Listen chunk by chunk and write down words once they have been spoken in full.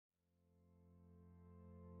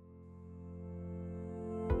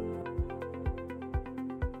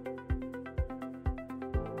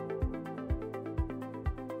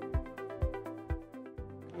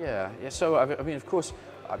Yeah. So I mean, of course,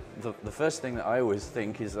 the first thing that I always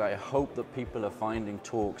think is I hope that people are finding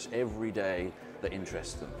talks every day that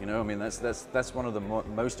interest them. You know, I mean, that's one of the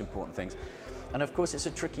most important things. And of course, it's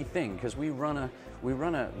a tricky thing because we run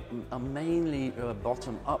a mainly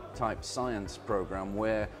bottom-up type science program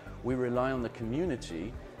where we rely on the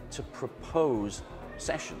community to propose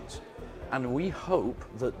sessions. And we hope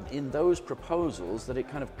that in those proposals that it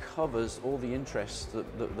kind of covers all the interests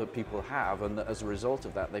that people have, and that as a result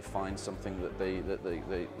of that they find something that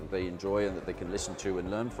they enjoy and that they can listen to and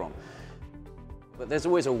learn from. But there's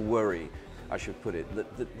always a worry, I should put it,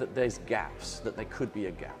 that there's gaps, that there could be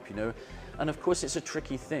a gap, you know. And of course it's a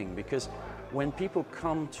tricky thing because when people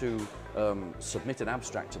come to submit an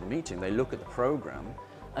abstract to the meeting, they look at the program,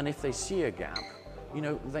 and if they see a gap, you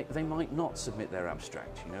know, they might not submit their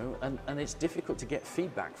abstract, you know, and it's difficult to get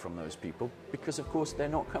feedback from those people because of course they're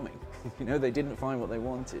not coming, you know, they didn't find what they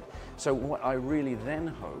wanted. So what I really then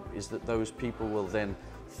hope is that those people will then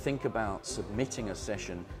think about submitting a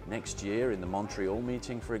session next year in the Montreal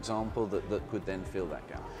meeting, for example, that could then fill that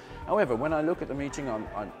gap. However, when I look at the meeting,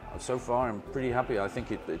 so far I'm pretty happy. I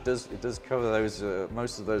think it does cover those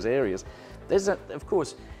most of those areas. There's of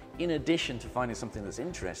course, in addition to finding something that's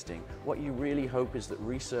interesting, what you really hope is that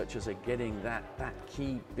researchers are getting that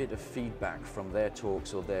key bit of feedback from their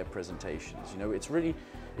talks or their presentations. You know, it's really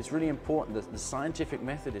important that the scientific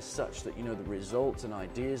method is such that, you know, the results and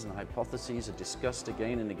ideas and hypotheses are discussed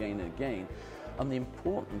again and again and again. And the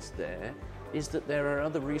importance there is that there are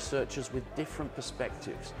other researchers with different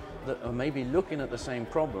perspectives that are maybe looking at the same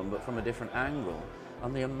problem but from a different angle.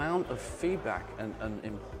 And the amount of feedback and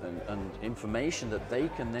information that they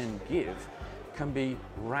can then give can be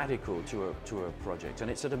radical to a project. And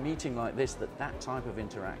it's at a meeting like this that type of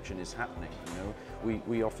interaction is happening. You know,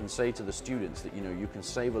 we often say to the students that, you know, you can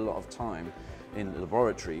save a lot of time in the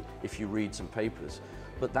laboratory if you read some papers,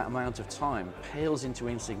 but that amount of time pales into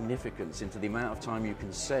insignificance into the amount of time you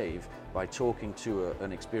can save by talking to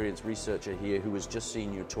an experienced researcher here who has just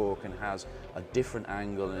seen your talk and has a different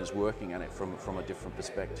angle and is working at it from a different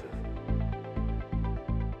perspective.